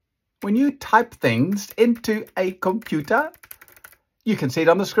When you type things into a computer, you can see it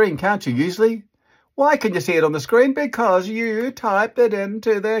on the screen, can't you, usually? Why can you see it on the screen? Because you typed it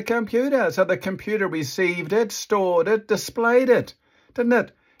into the computer. So the computer received it, stored it, displayed it, didn't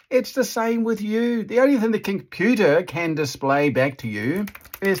it? It's the same with you. The only thing the computer can display back to you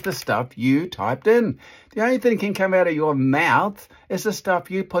is the stuff you typed in. The only thing that can come out of your mouth is the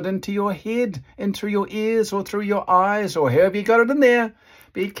stuff you put into your head, in through your ears or through your eyes or however you got it in there.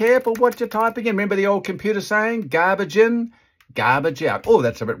 Be careful what you're typing in. Remember the old computer saying, garbage in, garbage out. Oh,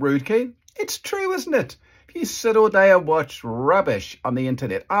 that's a bit rude, Keith. It's true, isn't it? If you sit all day and watch rubbish on the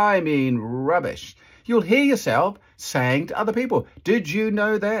internet, I mean rubbish, you'll hear yourself saying to other people, did you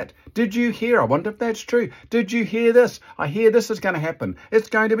know that? Did you hear? I wonder if that's true. Did you hear this? I hear this is going to happen. It's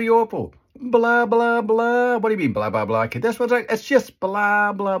going to be awful. Blah, blah, blah. What do you mean, blah, blah, blah? That's what's like. It's just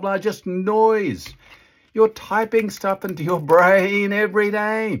blah, blah, blah, just noise. You're typing stuff into your brain every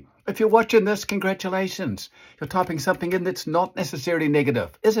day. If you're watching this, congratulations. You're typing something in that's not necessarily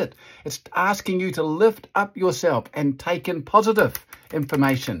negative, is it? It's asking you to lift up yourself and take in positive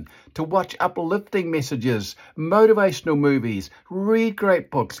information, to watch uplifting messages, motivational movies, read great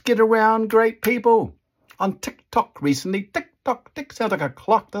books, get around great people. On TikTok recently, tick sounds like a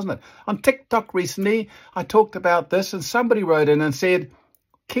clock, doesn't it? On TikTok recently, I talked about this and somebody wrote in and said,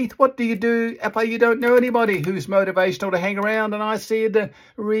 Keith, what do you do if you don't know anybody who's motivational to hang around? And I said,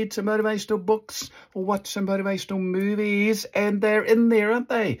 read some motivational books or watch some motivational movies, and they're in there, aren't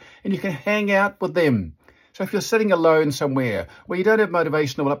they? And you can hang out with them. So if you're sitting alone somewhere where you don't have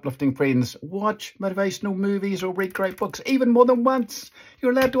motivational, uplifting friends, watch motivational movies or read great books, even more than once.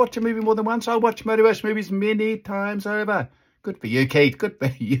 You're allowed to watch a movie more than once. I watch motivational movies many times over. Good for you, Keith. Good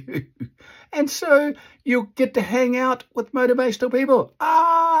for you. And so you'll get to hang out with motivational people.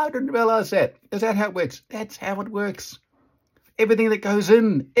 I didn't realize that. Is that how it works? That's how it works. Everything that goes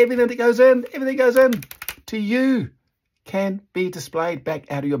in to you can be displayed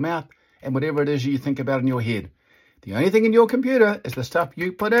back out of your mouth and whatever it is you think about in your head. The only thing in your computer is the stuff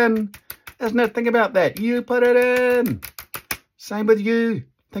you put in. There's nothing about that. You put it in. Same with you.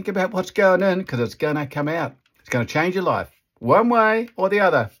 Think about what's going in because it's going to come out. It's going to change your life. One way or the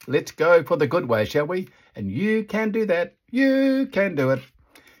other. Let's go for the good way, shall we? And you can do that. You can do it.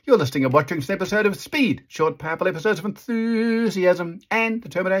 You're listening and watching this episode of Speed, short, powerful episodes of enthusiasm and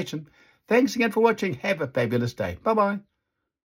determination. Thanks again for watching. Have a fabulous day. Bye-bye.